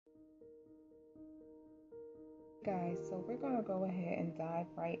Guys, so we're going to go ahead and dive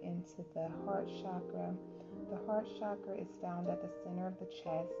right into the heart chakra. The heart chakra is found at the center of the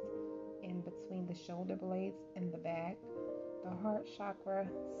chest, in between the shoulder blades and the back. The heart chakra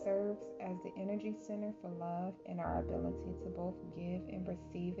serves as the energy center for love and our ability to both give and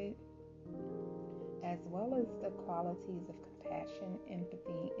receive it, as well as the qualities of compassion,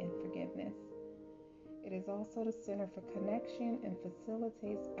 empathy, and forgiveness. It is also the center for connection and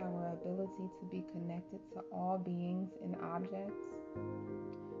facilitates our ability to be connected to all beings and objects.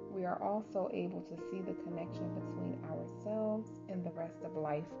 We are also able to see the connection between ourselves and the rest of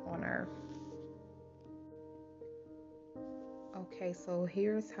life on earth. Okay, so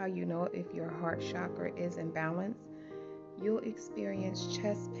here's how you know if your heart chakra is in balance. You'll experience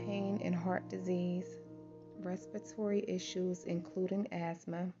chest pain and heart disease, respiratory issues, including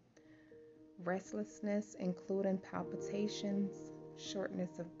asthma, restlessness, including palpitations,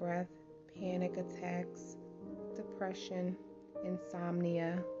 shortness of breath, panic attacks, depression,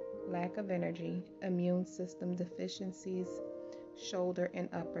 insomnia, lack of energy, immune system deficiencies, shoulder and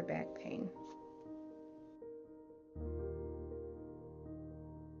upper back pain.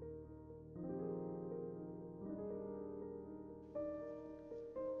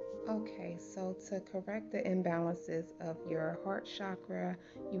 Okay, so to correct the imbalances of your heart chakra,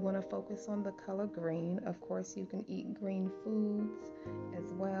 you want to focus on the color green. Of course, you can eat green foods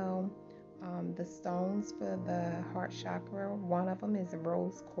as well. The stones for the heart chakra, one of them is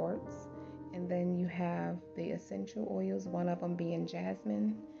rose quartz, and then you have the essential oils, one of them being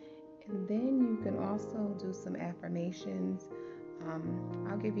jasmine. And then you can also do some affirmations.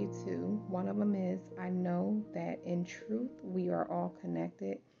 I'll give you two. One of them is, I know that in truth we are all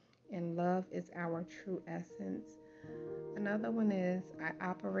connected and love is our true essence. Another one is, I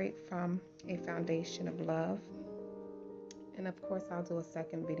operate from a foundation of love. And of course, I'll do a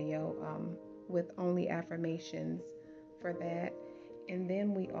second video with only affirmations for that. And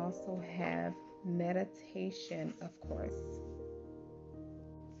then we also have meditation, of course.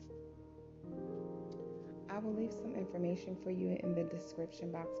 I will leave some information for you in the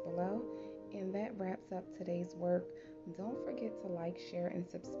description box below. And that wraps up today's work. Don't forget to like, share, and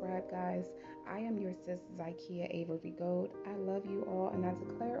subscribe, guys. I am your sis, Zykia Avery Gold. I love you all, and I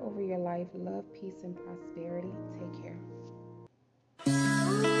declare over your life love, peace, and prosperity. Take care.